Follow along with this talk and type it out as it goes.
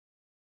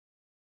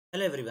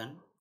Hello everyone.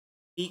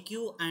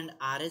 PQ and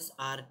RS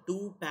are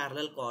two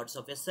parallel chords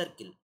of a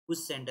circle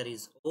whose center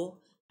is O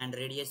and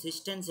radius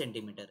is 10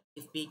 centimeter.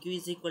 If PQ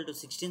is equal to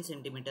 16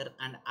 centimeter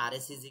and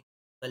RS is equal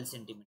to 12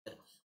 centimeter,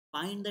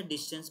 find the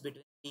distance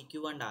between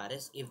PQ and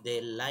RS if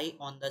they lie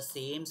on the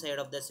same side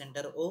of the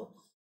center O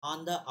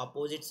on the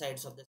opposite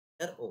sides of the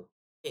center O.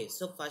 Okay,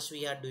 so first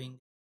we are doing,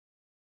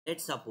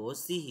 let's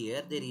suppose, see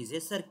here there is a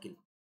circle.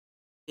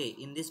 Okay,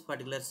 in this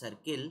particular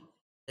circle,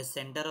 the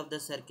center of the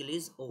circle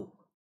is O,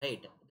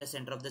 right? The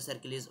center of the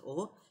circle is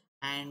O,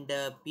 and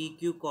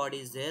PQ chord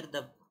is there.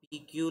 The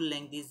PQ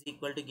length is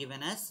equal to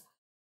given as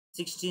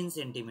 16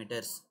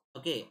 centimeters.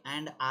 Okay,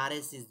 and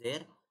RS is there.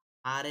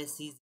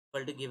 RS is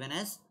equal to given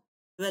as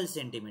 12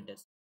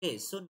 centimeters. Okay,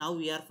 so now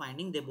we are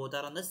finding they both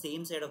are on the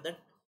same side of the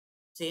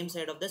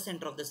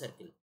center of the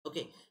circle.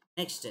 Okay,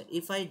 next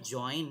if I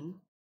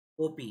join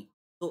OP,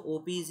 so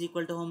OP is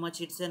equal to how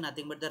much? It's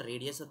nothing but the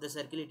radius of the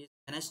circle. It is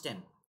given as 10,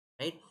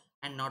 right?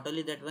 And not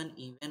only that one,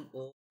 even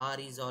OR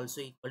is also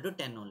equal to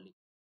 10 only.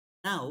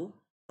 Now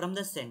from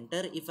the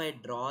center, if I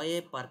draw a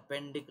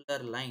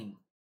perpendicular line,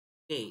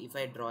 okay, if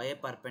I draw a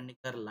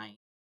perpendicular line,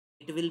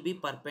 it will be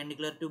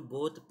perpendicular to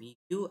both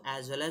PQ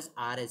as well as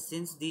RS,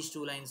 since these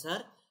two lines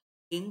are,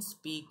 since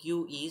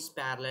PQ is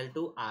parallel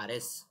to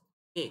RS.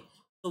 Okay,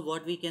 so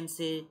what we can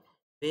say,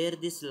 where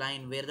this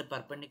line, where the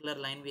perpendicular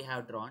line we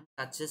have drawn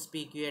touches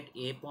PQ at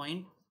A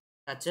point,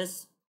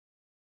 touches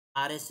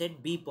RS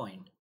at B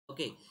point.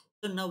 Okay,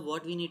 so now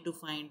what we need to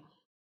find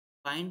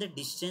the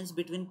distance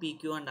between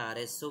PQ and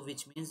RS. So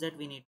which means that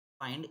we need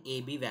to find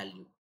AB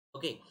value.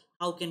 Okay,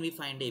 how can we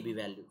find AB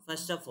value?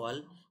 First of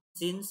all,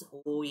 since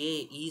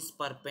OA is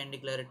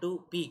perpendicular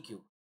to PQ,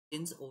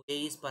 since OA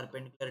is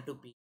perpendicular to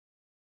PQ,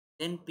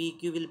 then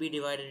PQ will be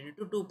divided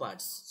into two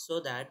parts, so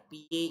that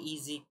PA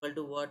is equal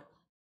to what?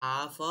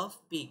 Half of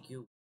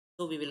PQ.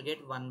 So we will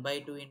get 1 by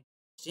 2 into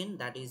 16,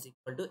 that is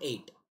equal to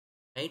 8,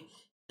 right?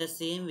 The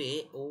same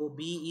way OB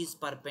is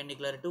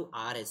perpendicular to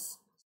RS,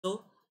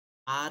 so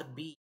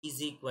RB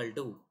is equal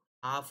to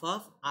half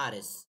of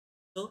RS.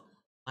 So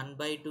 1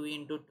 by 2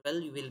 into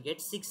 12, you will get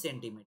 6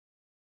 centimeter.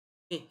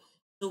 Okay,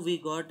 so we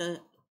got a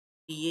PA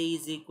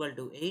is equal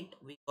to 8,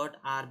 we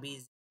got RB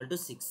is equal to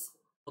 6.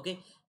 Okay,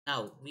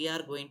 now we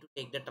are going to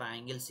take the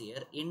triangles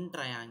here. In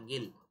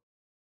triangle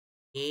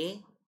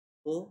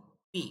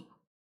AOP,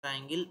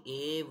 triangle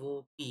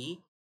AOP,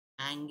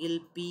 angle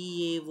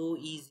PAO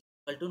is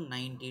equal to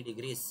 90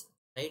 degrees,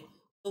 right?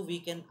 So we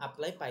can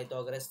apply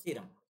Pythagoras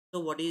theorem. So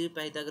what is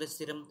Pythagoras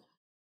theorem?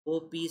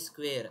 OP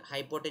square,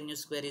 hypotenuse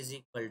square, is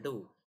equal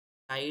to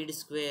side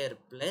square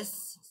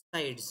plus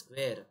side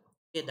square.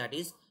 Okay, that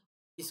is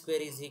P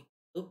square is equal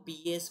to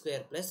PA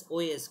square plus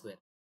OA square.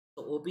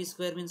 So OP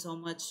square means how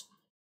much?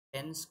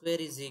 10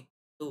 square is equal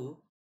to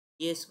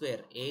PA square,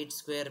 8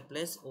 square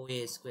plus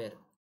OA square.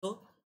 So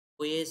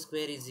OA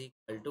square is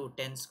equal to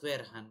 10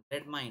 square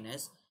 100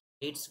 minus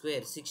 8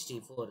 square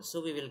 64.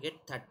 So we will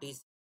get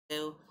 36.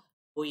 So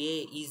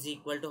OA is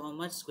equal to how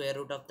much? Square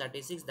root of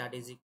 36, that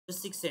is equal to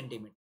 6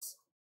 centimeters.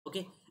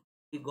 Okay,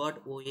 we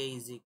got OA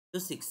is equal to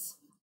 6.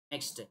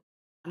 Next,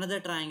 another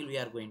triangle we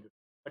are going to do.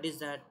 What is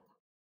that?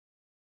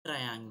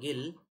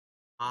 Triangle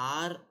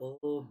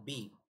ROB.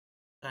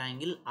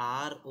 Triangle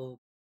ROB.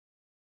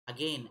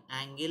 Again,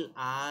 angle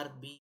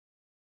RB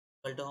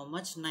equal to how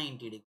much? 90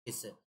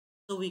 degrees.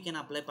 So we can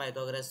apply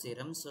Pythagoras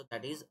theorem. So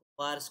that is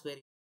OR square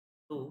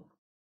to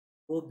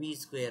OB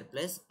square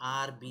plus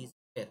RB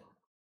square.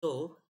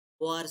 So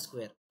OR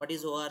square. What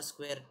is OR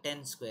square?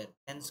 10 square.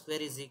 10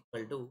 square is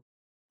equal to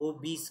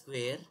OB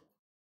square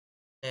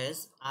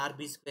plus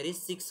RB square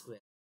is 6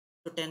 square.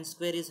 So 10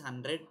 square is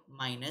 100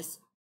 minus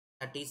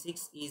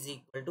 36 is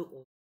equal to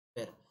OB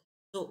square.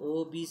 So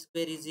OB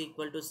square is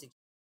equal to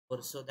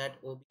 64. So that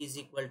OB is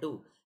equal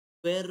to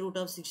square root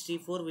of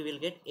 64. We will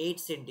get 8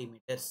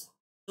 centimeters.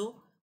 So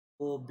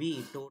OB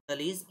total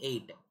is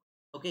 8.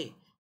 Okay.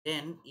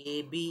 Then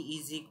AB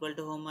is equal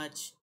to how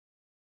much?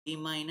 B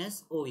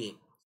minus OA.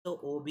 So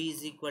OB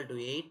is equal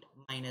to 8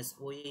 minus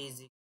OA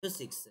is equal to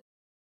 6.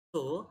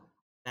 So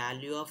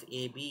value of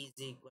AB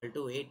is equal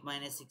to 8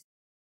 minus 6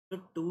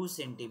 to 2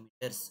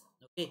 centimeters.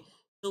 Okay,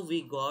 so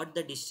we got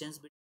the distance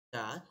between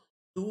the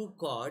two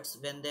chords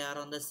when they are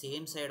on the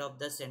same side of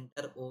the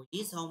center O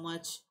is how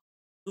much?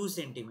 2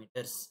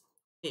 centimeters.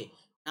 Okay,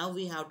 now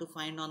we have to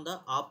find on the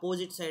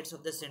opposite sides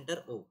of the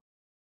center O.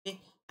 Okay,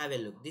 have a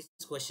look. This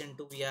is question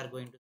 2. We are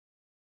going to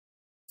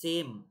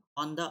same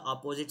on the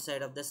opposite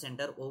side of the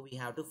center O we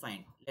have to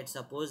find. Let's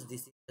suppose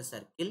this is the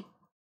circle.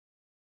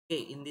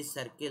 Okay, in this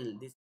circle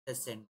this is the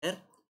center,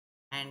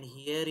 and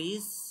here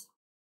is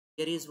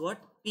what?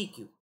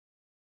 PQ.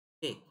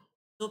 Okay,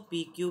 so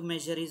PQ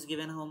measure is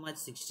given how much?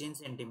 16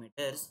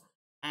 centimeters,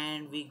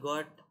 and we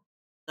got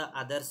the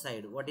other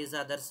side. What is the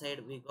other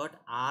side? We got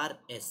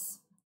RS,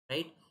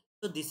 right?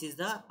 So this is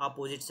the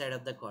opposite side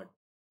of the chord.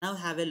 Now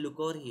have a look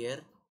over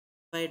here.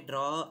 If I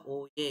draw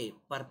OA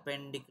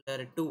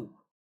perpendicular to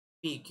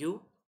PQ,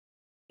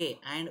 okay,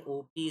 and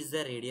OP is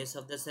the radius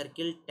of the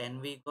circle,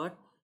 10 we got,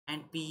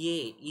 and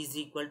PA is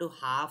equal to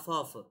half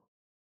of A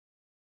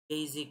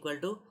is equal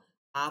to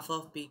half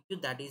of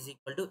PQ, that is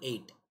equal to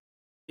 8.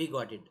 We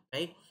got it,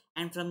 right?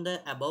 And from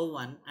the above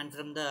one and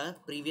from the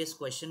previous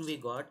question we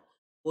got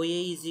OA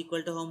is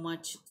equal to how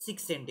much?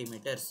 6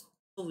 centimeters.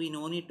 So we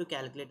no need to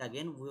calculate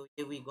again.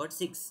 We got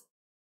 6.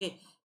 Okay.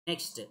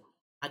 Next,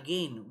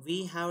 again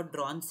we have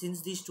drawn,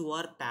 since these two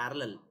are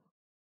parallel.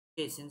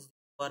 Okay, since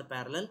they are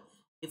parallel,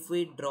 if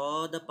we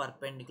draw the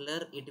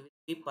perpendicular, it will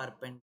be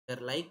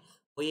perpendicular, like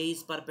OA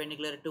is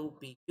perpendicular to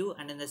PQ,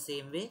 and in the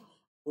same way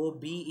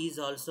OB is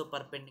also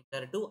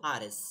perpendicular to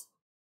RS.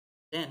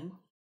 Then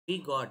we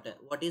got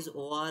what is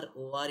OR?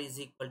 OR is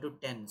equal to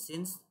 10,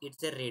 since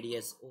it's a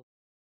radius.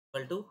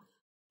 Equal to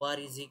OR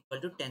is equal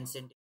to 10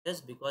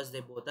 centimeters because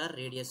they both are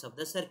radius of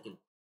the circle.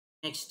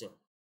 Next,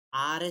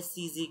 RS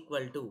is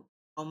equal to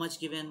how much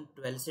given?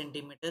 12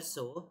 centimeters.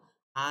 So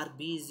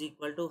RB is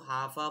equal to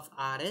half of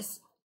RS.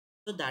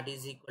 So that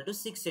is equal to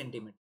 6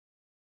 centimeters.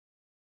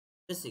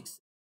 6.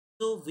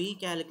 So we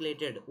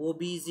calculated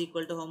OB is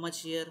equal to how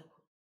much here?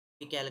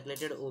 We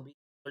calculated OB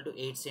equal to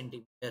 8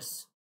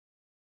 centimeters.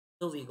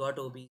 So we got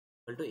OB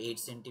equal to 8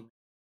 centimeters.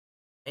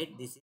 Right?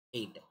 This is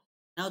 8.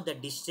 Now the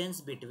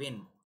distance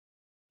between.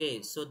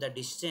 Okay, so the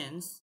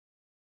distance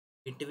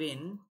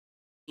between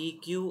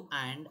PQ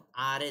and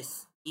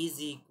RS is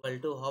equal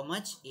to how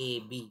much?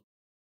 AB.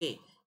 Okay,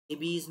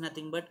 AB is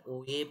nothing but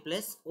OA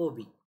plus OB.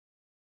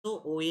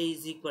 So OA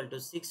is equal to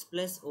 6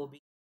 plus OB is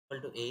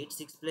equal to 8.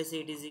 6 plus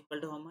 8 is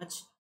equal to how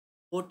much?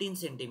 14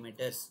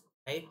 centimeters.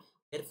 Right?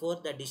 Therefore,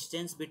 the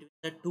distance between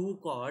the two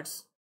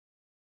chords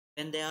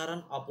when they are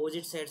on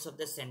opposite sides of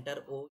the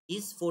center O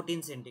is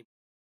 14 centimeters.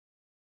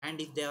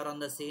 And if they are on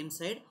the same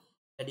side,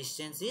 the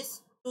distance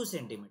is 2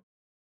 centimeters.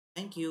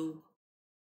 Thank you.